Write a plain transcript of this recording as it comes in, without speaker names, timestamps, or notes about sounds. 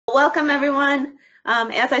Welcome, everyone.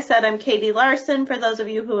 As I said, I'm Katie Larson. For those of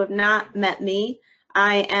you who have not met me,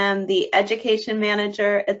 I am the Education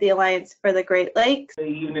Manager at the Alliance for the Great Lakes. Good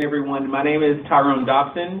evening, everyone. My name is Tyrone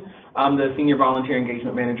Dobson. I'm the Senior Volunteer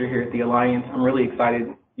Engagement Manager here at the Alliance. I'm really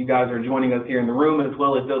excited you guys are joining us here in the room as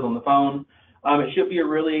well as those on the phone. It should be a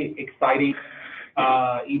really exciting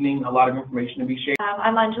evening, a lot of information to be shared.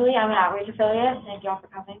 I'm Anjali. I'm an Outreach Affiliate. Thank you all for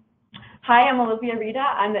coming. Hi, I'm Olivia Rita.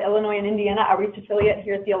 I'm the Illinois and Indiana Outreach Affiliate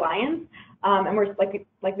here at the Alliance. And we're,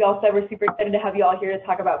 like we all said, we're super excited to have you all here to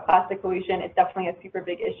talk about plastic pollution. It's definitely a super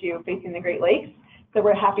big issue facing the Great Lakes. So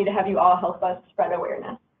we're happy to have you all help us spread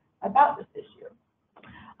awareness about this issue.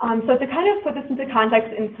 So to kind of put this into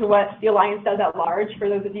context into what the Alliance does at large, for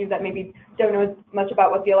those of you that maybe don't know as much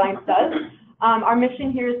about what the Alliance does, our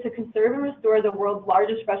mission here is to conserve and restore the world's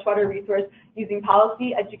largest freshwater resource using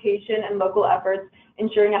policy, education, and local efforts,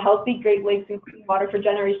 ensuring a healthy Great Lakes and clean water for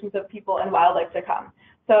generations of people and wildlife to come.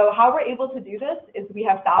 So how we're able to do this is we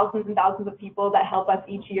have thousands and thousands of people that help us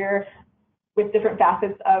each year with different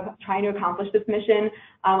facets of trying to accomplish this mission.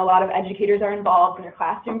 A lot of educators are involved in their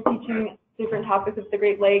classrooms teaching different topics of the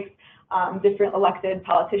Great Lakes. Different elected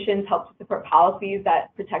politicians help to support policies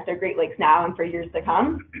that protect our Great Lakes now and for years to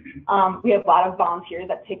come. We have a lot of volunteers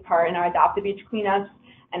that take part in our Adopt a Beach cleanups.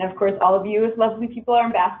 And of course, all of you as lovely people, our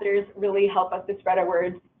ambassadors, really help us to spread our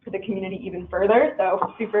word to the community even further. So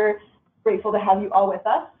super grateful to have you all with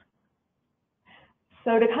us.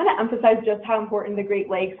 So to kind of emphasize just how important the Great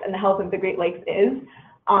Lakes and the health of the Great Lakes is,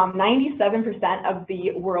 97% of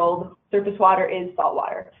the world's surface water is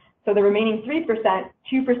saltwater. So the remaining 3%,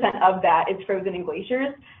 2% of that is frozen in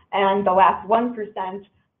glaciers, and the last 1%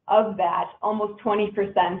 of that, almost 20%,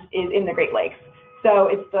 is in the Great Lakes. So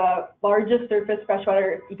it's the largest surface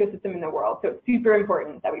freshwater ecosystem in the world. So it's super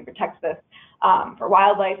important that we protect this for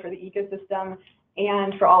wildlife, for the ecosystem,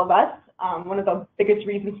 and for all of us. One of the biggest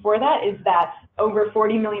reasons for that is that over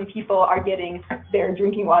 40 million people are getting their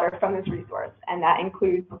drinking water from this resource, and that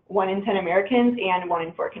includes 1 in 10 Americans and 1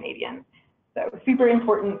 in 4 Canadians. So super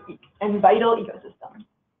important and vital ecosystem.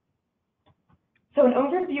 So an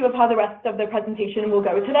overview of how the rest of the presentation will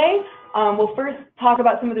go today. We'll first talk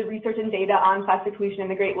about some of the research and data on plastic pollution in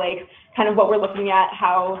the Great Lakes, kind of what we're looking at,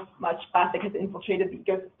 how much plastic has infiltrated the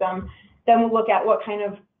ecosystem. Then we'll look at what kind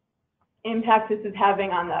of impact this is having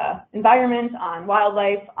on the environment, on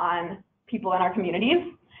wildlife, on people in our communities.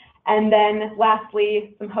 And then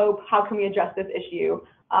lastly, some hope, how can we address this issue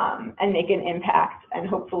and make an impact and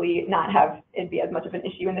hopefully not have it be as much of an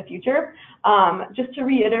issue in the future. Just to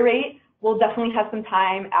reiterate, we'll definitely have some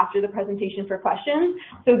time after the presentation for questions.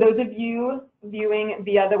 So those of you viewing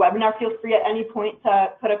via the webinar, feel free at any point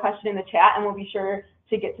to put a question in the chat and we'll be sure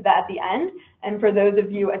to get to that at the end. And for those of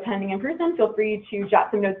you attending in person, feel free to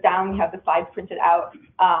jot some notes down. We have the slides printed out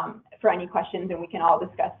for any questions and we can all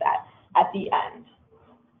discuss that at the end.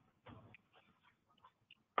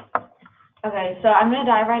 Okay, so I'm going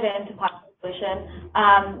to dive right into plastic pollution.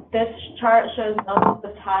 This chart shows millions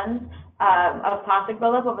of tons of plastic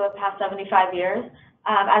buildup over the past 75 years.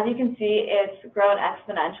 As you can see, it's grown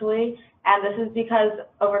exponentially, and this is because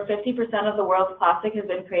over 50% of the world's plastic has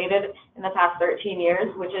been created in the past 13 years,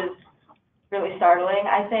 which is really startling,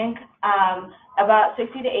 I think. About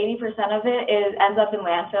 60 to 80% of it ends up in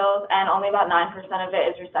landfills, and only about 9% of it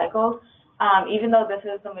is recycled. Even though this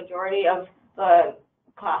is the majority of the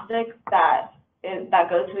plastic that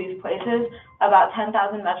goes to these places, about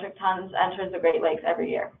 10,000 metric tons enters the Great Lakes every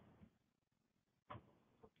year.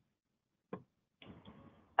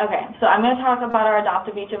 Okay, so I'm going to talk about our Adopt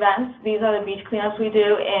a Beach events. These are the beach cleanups we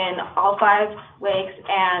do in all 5 lakes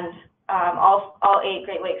and all 8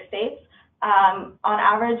 Great Lakes states. On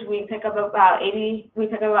average, we pick up about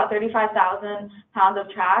 35,000 pounds of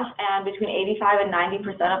trash, and between 85 and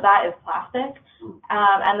 90% of that is plastic.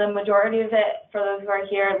 And the majority of it, for those who are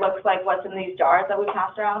here, looks like what's in these jars that we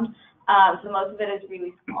pass around. So most of it is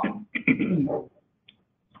really small.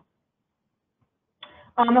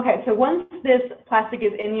 Okay, so once this plastic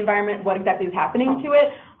is in the environment, what exactly is happening to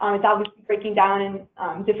it? It's obviously breaking down in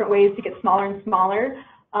different ways to get smaller and smaller.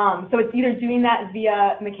 So it's either doing that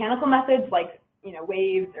via mechanical methods like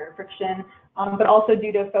waves or friction, but also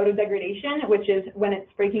due to photodegradation, which is when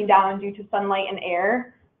it's breaking down due to sunlight and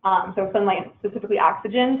air. So sunlight, specifically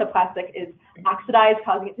oxygen, the plastic is oxidized,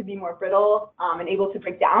 causing it to be more brittle and able to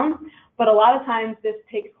break down. But a lot of times this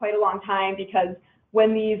takes quite a long time because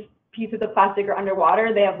when these pieces of plastic are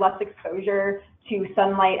underwater, they have less exposure to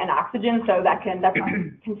sunlight and oxygen, so that can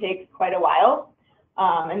take quite a while.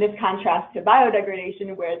 And this contrasts to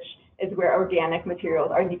biodegradation, which is where organic materials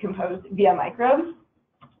are decomposed via microbes.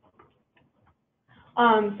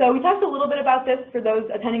 So we talked a little bit about this for those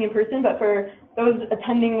attending in person, but for those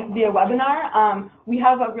attending via webinar, we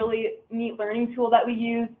have a really neat learning tool that we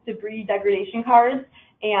use, debris degradation cards,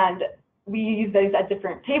 and we use those at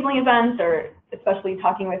different tabling events, or especially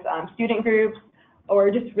talking with student groups, or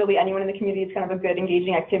just really anyone in the community. It's kind of a good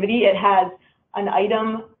engaging activity. It has an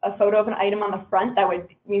item, a photo of an item on the front that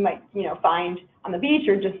we might find on the beach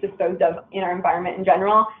or just disposed of in our environment in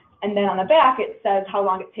general. And then on the back, it says how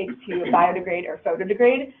long it takes to biodegrade or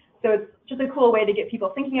photodegrade. So it's just a cool way to get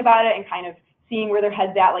people thinking about it and kind of seeing where their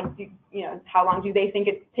head's at, like, how long do they think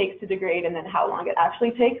it takes to degrade, and then how long it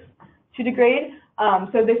actually takes to degrade.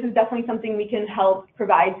 So this is definitely something we can help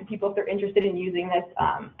provide to people if they're interested in using this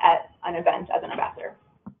at an event as an ambassador.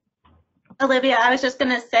 Olivia, I was just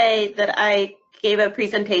going to say that I gave a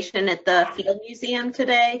presentation at the Field Museum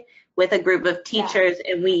today with a group of teachers,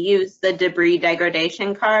 and we used the debris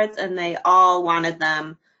degradation cards, and they all wanted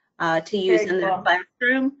them to use in their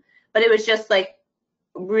classroom. But it was just like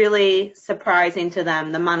really surprising to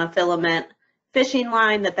them, the monofilament fishing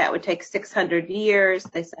line, that would take 600 years.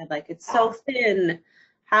 They said, like, it's so thin.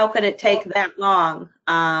 How could it take that long?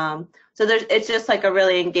 So it's just like a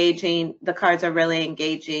really engaging, the cards are really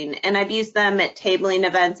engaging. And I've used them at tabling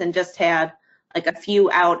events and just had like a few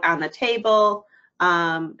out on the table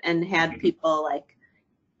and had people like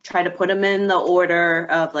try to put them in the order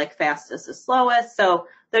of like fastest to slowest. So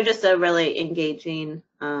they're just a really engaging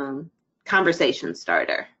conversation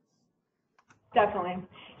starter. Definitely.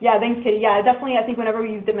 Yeah, thanks, Katie. Yeah, definitely. I think whenever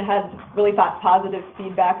we used them, it had really positive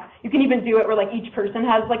feedback. You can even do it where like each person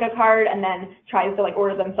has like a card and then tries to like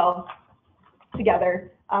order themselves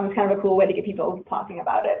together. It's kind of a cool way to get people talking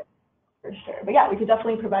about it, for sure. But yeah, we could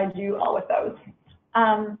definitely provide you all with those.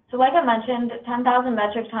 So like I mentioned, 10,000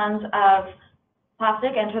 metric tons of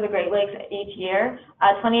plastic enter the Great Lakes each year.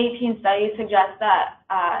 A 2018 study suggests that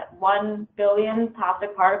 1 billion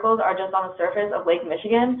plastic particles are just on the surface of Lake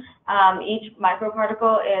Michigan. Each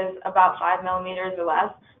microparticle is about 5 millimeters or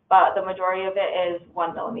less, but the majority of it is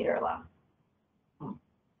 1 millimeter or less.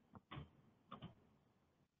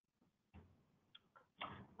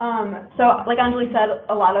 So like Anjali said,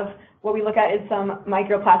 a lot of what we look at is some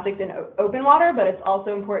microplastics in open water, but it's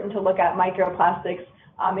also important to look at microplastics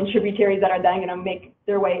in tributaries that are then going to make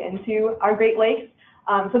their way into our Great Lakes.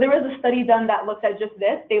 So there was a study done that looked at just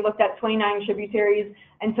this. They looked at 29 tributaries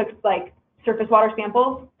and took like surface water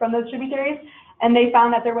samples from those tributaries, and they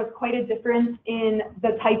found that there was quite a difference in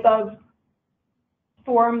the type of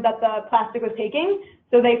form that the plastic was taking.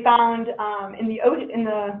 So they found in the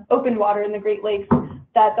open water in the Great Lakes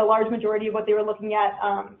that the large majority of what they were looking at,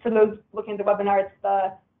 for those looking at the webinar, it's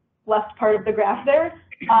the left part of the graph there,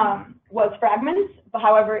 was fragments. But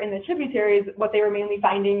however, in the tributaries, what they were mainly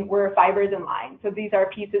finding were fibers and lines. So these are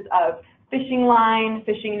pieces of fishing line,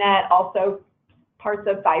 fishing net, also parts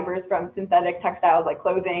of fibers from synthetic textiles like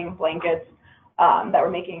clothing, blankets, that were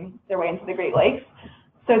making their way into the Great Lakes.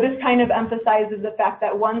 So this kind of emphasizes the fact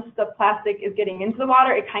that once the plastic is getting into the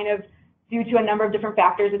water, it kind of, due to a number of different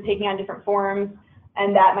factors, is taking on different forms,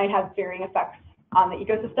 and that might have varying effects on the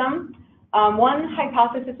ecosystem. One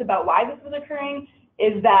hypothesis about why this is occurring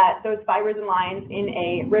is that those fibers and lines in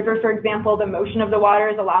a river, for example, the motion of the water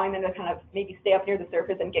is allowing them to kind of maybe stay up near the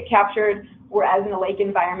surface and get captured, whereas in a lake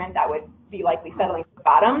environment, that would be likely settling to the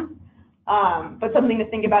bottom. But something to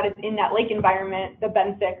think about is in that lake environment, the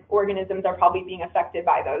benthic organisms are probably being affected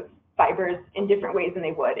by those fibers in different ways than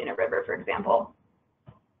they would in a river, for example.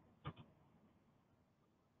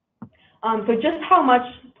 So just how much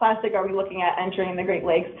plastic are we looking at entering the Great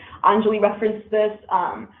Lakes? Anjali referenced this.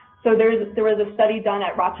 So there was a study done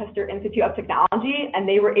at Rochester Institute of Technology, and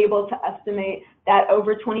they were able to estimate that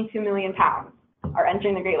over 22 million pounds are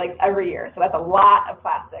entering the Great Lakes every year. So that's a lot of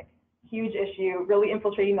plastic, huge issue, really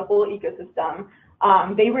infiltrating the whole ecosystem.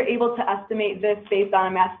 They were able to estimate this based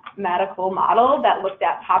on a mathematical model that looked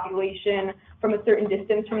at population from a certain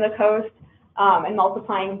distance from the coast, and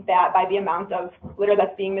multiplying that by the amount of litter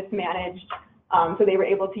that's being mismanaged. So they were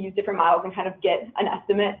able to use different models and kind of get an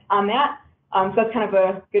estimate on that. So that's kind of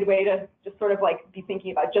a good way to just sort of like be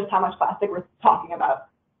thinking about just how much plastic we're talking about.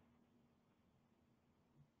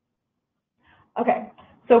 Okay,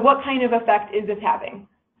 so what kind of effect is this having?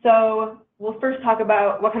 So we'll first talk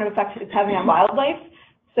about what kind of effect it's having on wildlife.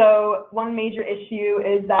 So one major issue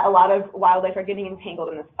is that a lot of wildlife are getting entangled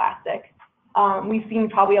in this plastic. We've seen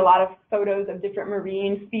probably a lot of photos of different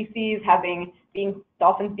marine species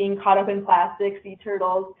dolphins being caught up in plastic, sea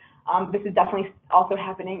turtles. This is definitely also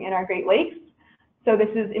happening in our Great Lakes. So this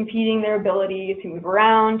is impeding their ability to move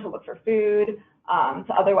around, to look for food,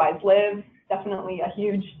 to otherwise live. Definitely a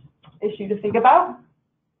huge issue to think about.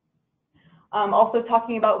 Also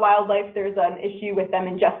talking about wildlife, there's an issue with them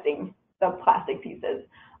ingesting the plastic pieces.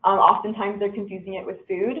 Oftentimes they're confusing it with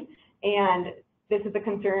food, and this is a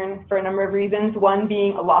concern for a number of reasons. One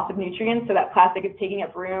being a loss of nutrients, so that plastic is taking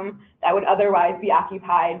up room that would otherwise be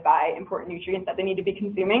occupied by important nutrients that they need to be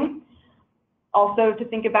consuming. Also, to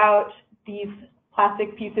think about, these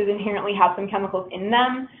plastic pieces inherently have some chemicals in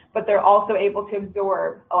them, but they're also able to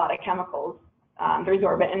absorb a lot of chemicals. They're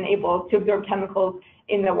absorbent and able to absorb chemicals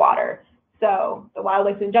in the water. So the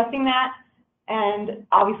wildlife's ingesting that, and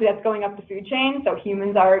obviously that's going up the food chain. So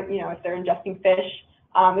humans are, if they're ingesting fish,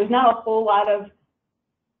 there's not a whole lot of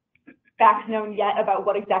facts known yet about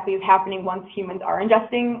what exactly is happening once humans are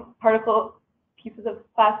ingesting pieces of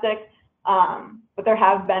plastic, but there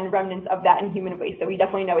have been remnants of that in human waste, so we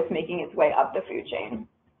definitely know it's making its way up the food chain.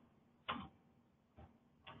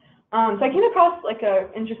 So I came across like an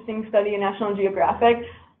interesting study in National Geographic.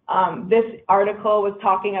 This article was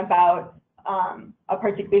talking about a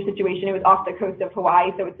particular situation. It was off the coast of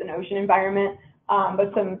Hawaii, so it's an ocean environment,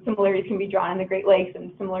 but some similarities can be drawn in the Great Lakes,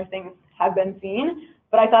 and similar things have been seen.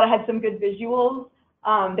 But I thought I had some good visuals.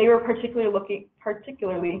 They were particularly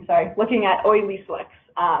looking at oily slicks.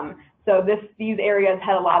 So these areas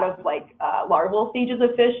had a lot of larval stages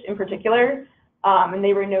of fish in particular, and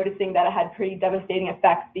they were noticing that it had pretty devastating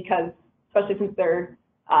effects because, especially since they're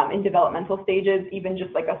in developmental stages, even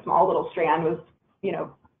just like a small little strand was,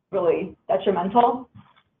 really detrimental.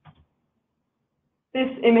 This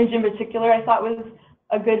image in particular I thought was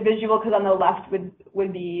a good visual because on the left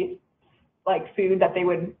would be like food that they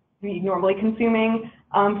would be normally consuming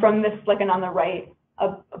from this, and on the right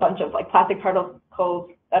a bunch of plastic particles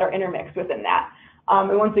that are intermixed within that.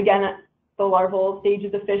 And once again, the larval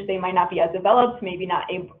stages of fish, they might not be as developed, maybe not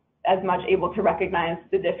as much able to recognize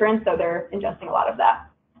the difference, so they're ingesting a lot of that.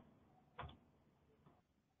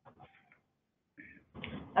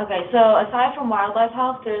 Okay, so aside from wildlife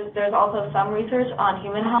health, there's also some research on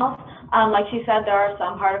human health. Like she said, there are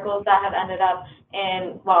some particles that have ended up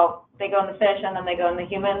in, they go in the fish and then they go in the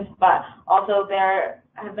humans, but also there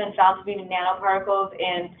have been found to be nanoparticles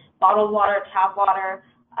in bottled water, tap water,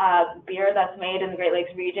 beer that's made in the Great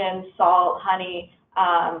Lakes region, salt, honey,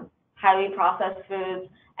 highly processed foods,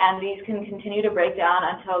 and these can continue to break down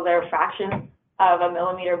until they're fractions of a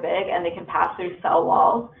millimeter big and they can pass through cell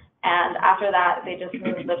walls. And after that, they just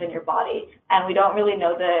live in your body. And we don't really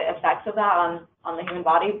know the effects of that on the human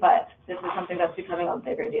body, but this is something that's becoming a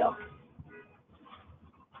bigger deal.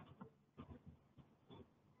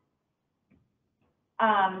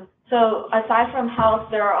 So aside from health,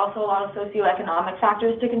 there are also a lot of socioeconomic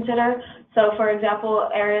factors to consider. So for example,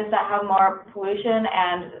 areas that have more pollution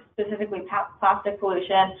and specifically plastic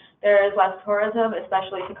pollution, there is less tourism,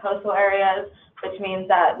 especially to coastal areas, which means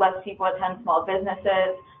that less people attend small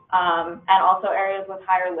businesses. And also areas with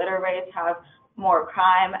higher litter rates have more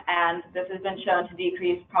crime, and this has been shown to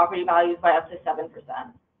decrease property values by up to 7%.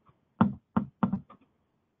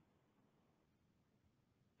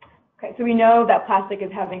 Okay, so we know that plastic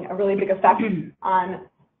is having a really big effect on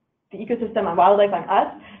the ecosystem, on wildlife, on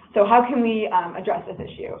us. So how can we address this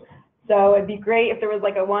issue? So it'd be great if there was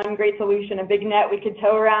one great solution, a big net we could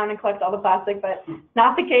tow around and collect all the plastic, but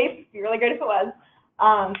not the case. It'd be really great if it was.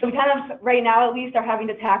 So we kind of, right now at least, are having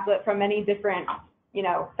to tackle it from many different,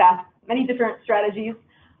 many different strategies.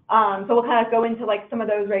 So we'll kind of go into some of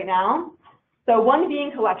those right now. So one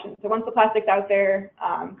being collection. So once the plastic's out there,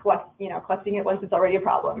 collecting it once it's already a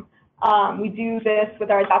problem. We do this with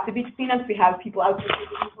our Adopt a Beach cleanups. We have people out there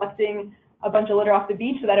collecting a bunch of litter off the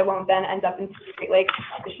beach so that it won't then end up into the Great Lakes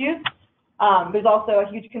issues. There's also a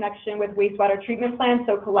huge connection with wastewater treatment plants,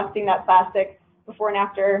 so collecting that plastic before and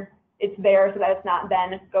after it's there so that it's not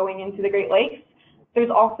then going into the Great Lakes. There's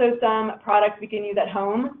also some products we can use at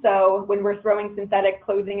home. So when we're throwing synthetic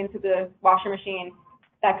clothing into the washer machine,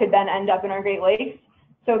 that could then end up in our Great Lakes.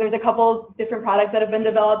 So there's a couple different products that have been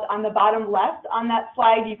developed. On the bottom left on that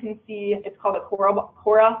slide, you can see it's called a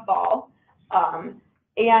Cora ball.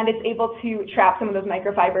 And it's able to trap some of those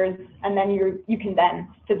microfibers, and then you can then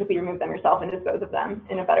physically remove them yourself and dispose of them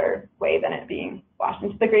in a better way than it being washed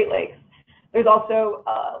into the Great Lakes. There's also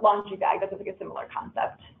a laundry bag that's a similar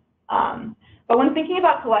concept. But when thinking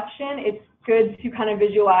about collection, it's good to kind of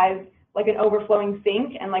visualize an overflowing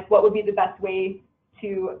sink and what would be the best way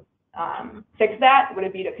to fix that. Would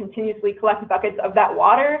it be to continuously collect buckets of that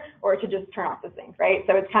water, or to just turn off the sink, right?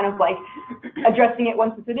 So it's kind of addressing it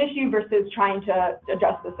once it's an issue versus trying to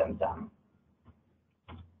address the symptom.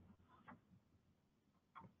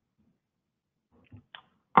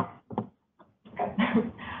 Okay.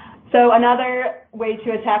 So another way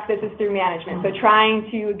to attack this is through management. So trying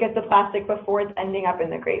to get the plastic before it's ending up in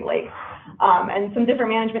the Great Lakes. And some different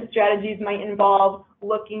management strategies might involve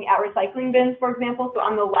looking at recycling bins, for example. So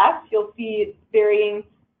on the left, you'll see varying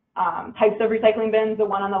types of recycling bins, the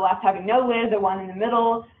one on the left having no lid, the one in the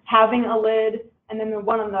middle having a lid, and then the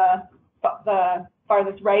one on the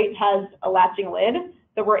farthest right has a latching lid.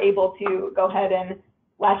 So we're able to go ahead and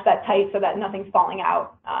latch that tight so that nothing's falling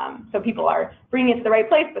out. So people are bringing it to the right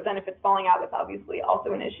place, but then if it's falling out, that's obviously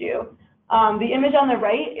also an issue. The image on the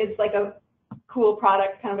right is like a cool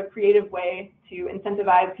product, kind of a creative way to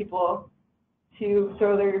incentivize people to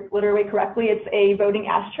throw their litter away correctly. It's a voting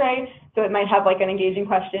ashtray, so it might have like an engaging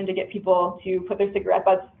question to get people to put their cigarette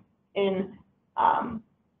butts in, in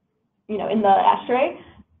the ashtray.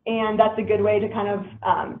 And that's a good way to kind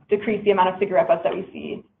of decrease the amount of cigarette butts that we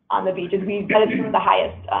see on the beaches. That is one of the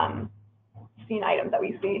highest seen items that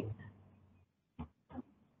we see.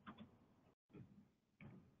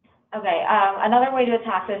 Okay, another way to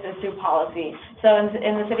attack this is through policy. So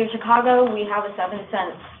in the city of Chicago, we have a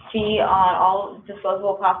 7-cent fee on all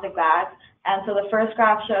disposable plastic bags. And so the first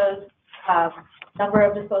graph shows number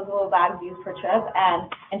of disposable bags used per trip.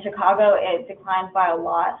 And in Chicago, it declined by a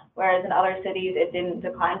lot, whereas in other cities, it didn't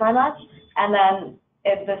decline by much. And then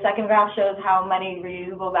the second graph shows how many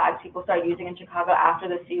reusable bags people started using in Chicago after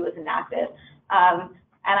the fee was enacted. And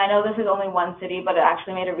I know this is only one city, but it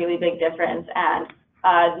actually made a really big difference. And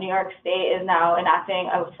New York State is now enacting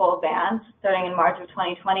a full ban starting in March of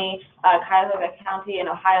 2020. Cuyahoga County in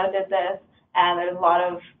Ohio did this, and there's a lot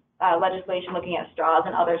of legislation looking at straws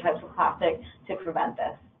and other types of plastic to prevent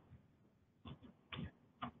this.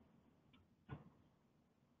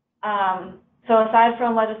 So aside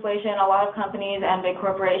from legislation, a lot of companies and big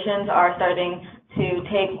corporations are starting to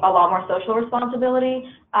take a lot more social responsibility.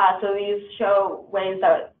 So these show ways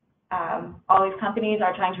that all these companies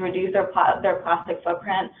are trying to reduce their plastic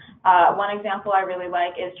footprint. One example I really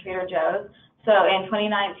like is Trader Joe's. So in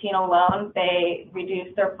 2019 alone, they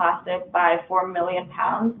reduced their plastic by 4 million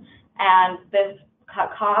pounds, and this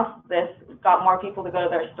cut costs. This got more people to go to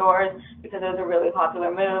their stores because it was a really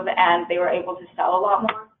popular move, and they were able to sell a lot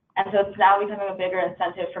more. And so it's now becoming a bigger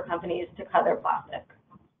incentive for companies to cut their plastic.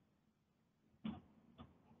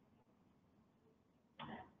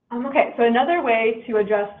 Okay, so another way to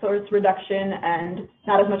address source reduction and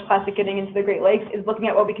not as much plastic getting into the Great Lakes is looking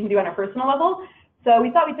at what we can do on a personal level. So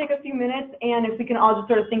we thought we'd take a few minutes, and if we can all just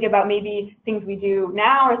sort of think about maybe things we do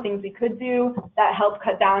now or things we could do that help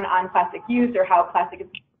cut down on plastic use or how plastic is,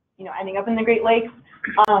 ending up in the Great Lakes.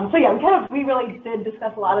 So yeah, we really did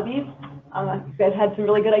discuss a lot of these. You guys had some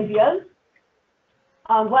really good ideas.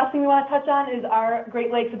 The last thing we want to touch on is our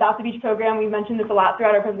Great Lakes Adopt a Beach program. We mentioned this a lot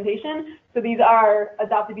throughout our presentation. So these are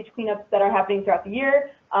Adopt a Beach cleanups that are happening throughout the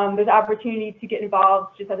year. There's opportunity to get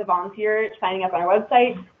involved just as a volunteer, signing up on our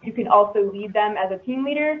website. You can also lead them as a team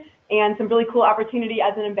leader, and some really cool opportunity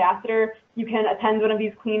as an ambassador. You can attend one of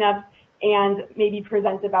these cleanups and maybe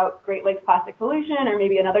present about Great Lakes plastic pollution or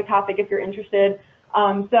maybe another topic if you're interested.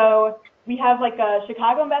 So we have like a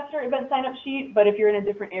Chicago Ambassador event sign-up sheet, but if you're in a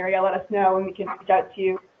different area, let us know and we can reach out to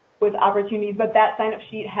you with opportunities. But that sign-up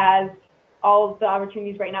sheet has all of the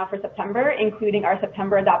opportunities right now for September, including our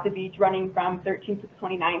September Adopt a Beach running from 13th to the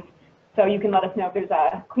 29th. So you can let us know if there's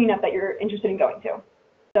a cleanup that you're interested in going to.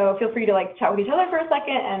 So feel free to chat with each other for a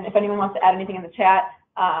second, and if anyone wants to add anything in the chat,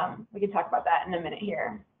 we can talk about that in a minute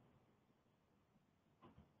here.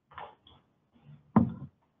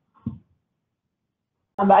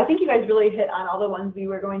 But I think you guys really hit on all the ones we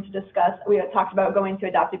were going to discuss. We had talked about going to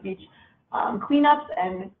Adopt a Beach cleanups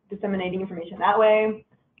and disseminating information that way.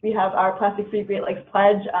 We have our Plastic Free Great Lakes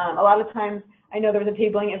Pledge. A lot of times, I know there was a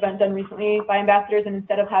tabling event done recently by ambassadors, and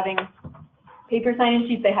instead of having paper sign-in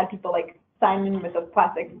sheets, they had people sign in with a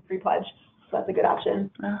plastic free pledge. So that's a good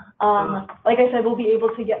option. Like I said, we'll be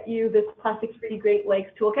able to get you this Plastic Free Great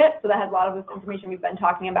Lakes toolkit. So that has a lot of this information we've been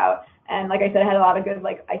talking about. And like I said, it had a lot of good,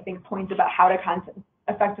 I think, points about how to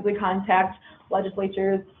effectively contact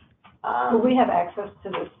legislatures. Will we have access to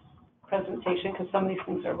this presentation? Because some of these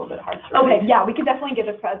things are a little bit hard to read. Okay, yeah, we could definitely get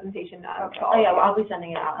this presentation. Oh yeah, well, I'll be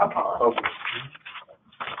sending it out. Okay.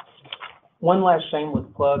 One last shameless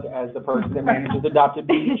plug as the person that manages Adopt a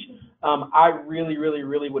Beach. I really, really,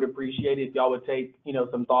 really would appreciate it if y'all would take,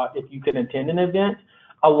 some thought if you can attend an event.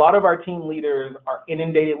 A lot of our team leaders are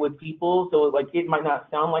inundated with people, so it might not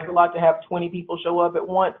sound like a lot to have 20 people show up at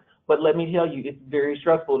once, but let me tell you, it's very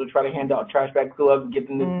stressful to try to hand out trash bag gloves and get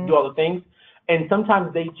them to do all the things. And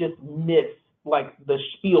sometimes they just miss the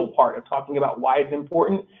spiel part of talking about why it's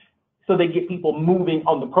important. So they get people moving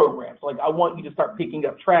on the program. So I want you to start picking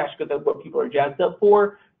up trash because that's what people are jazzed up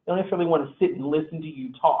for. They don't necessarily want to sit and listen to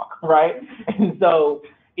you talk, right? And so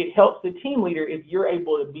it helps the team leader if you're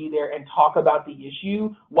able to be there and talk about the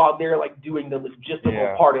issue while they're doing the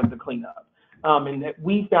logistical part of the cleanup. And that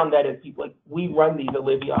we found that as people, like, we run these,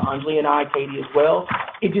 Olivia, Anjali and I, Katie as well.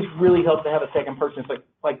 It just really helps to have a second person. It's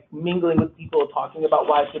like mingling with people, talking about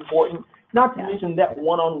why it's important. Not to mention that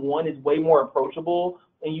one-on-one is way more approachable,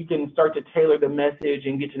 and you can start to tailor the message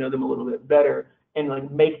and get to know them a little bit better and like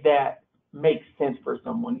make that make sense for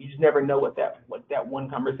someone. You just never know what that one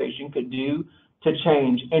conversation could do to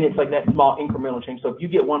change. And it's like that small incremental change. So if you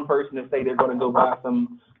get one person to say they're going to go buy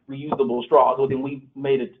some reusable straws, well, then we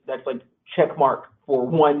made it, that's like check mark for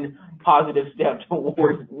one positive step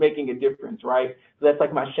towards making a difference, right? So that's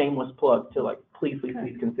like my shameless plug to like, please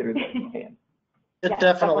consider that if you can. It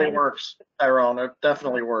definitely works, Tyrone. It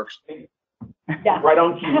definitely works. Yeah. Right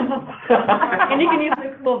on cue. And you can use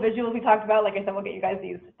the cool visuals we talked about. Like I said, we'll get you guys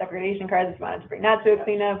these degradation cards if you wanted to bring that to a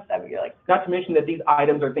cleanup. That would be like. Not to mention that these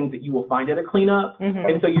items are things that you will find at a cleanup.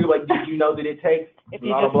 And so you're like, did you know that it takes If you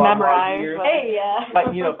just memorize. Hey, yeah.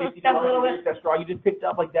 like, you know, 50 That's a little bit. that straw you just picked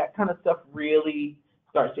up, like that kind of stuff really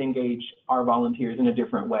starts to engage our volunteers in a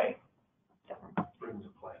different way. Brings a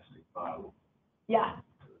plastic bottle. Yeah.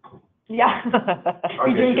 Yeah. Or You're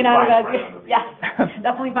you drinking should out of buy that. one. Yeah.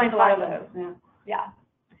 Definitely finds a lot of those. Yeah. Yeah.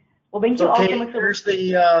 Well, thank you So all so Kate, much for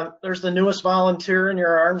there's the newest volunteer in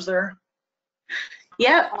your arms there.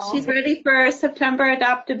 Yep, she's ready for September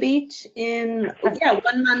Adopt a Beach in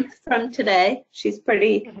 1 month from today. She's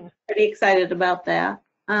pretty excited about that.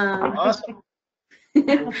 Awesome.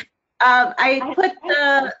 I put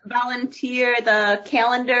the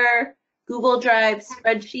calendar Google Drive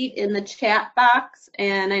spreadsheet in the chat box,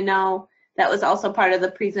 and I know that was also part of the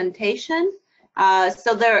presentation.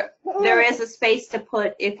 So there is a space to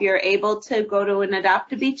put if you're able to go to an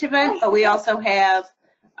Adopt a Beach event, but we also have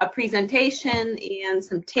a presentation and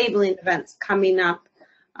some tabling events coming up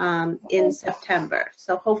in September.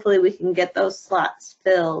 So hopefully we can get those slots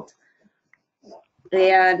filled.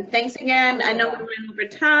 And thanks again. I know we went over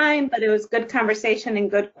time, but it was good conversation and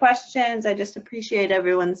good questions. I just appreciate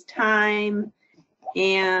everyone's time.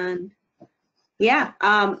 And yeah,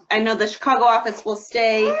 I know the Chicago office will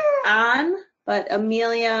stay on, but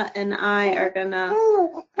Amelia and I are gonna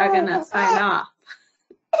sign off.